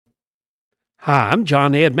Hi, I'm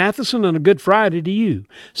John Ed Matheson, and a good Friday to you.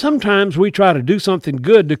 Sometimes we try to do something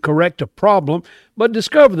good to correct a problem, but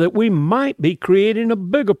discover that we might be creating a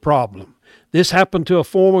bigger problem. This happened to a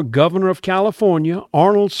former governor of California,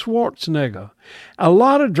 Arnold Schwarzenegger. A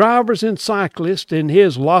lot of drivers and cyclists in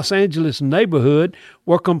his Los Angeles neighborhood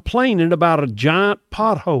were complaining about a giant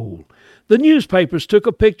pothole. The newspapers took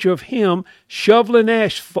a picture of him shoveling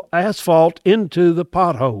asphalt into the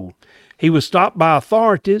pothole. He was stopped by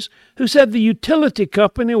authorities who said the utility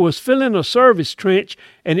company was filling a service trench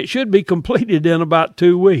and it should be completed in about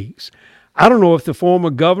 2 weeks. I don't know if the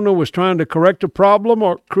former governor was trying to correct a problem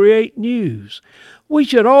or create news. We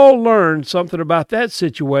should all learn something about that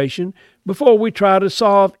situation before we try to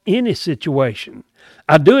solve any situation.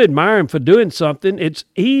 I do admire him for doing something. It's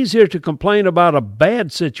easier to complain about a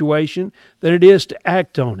bad situation than it is to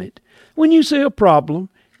act on it. When you see a problem,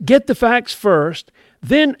 get the facts first,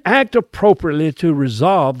 then act appropriately to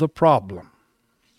resolve the problem.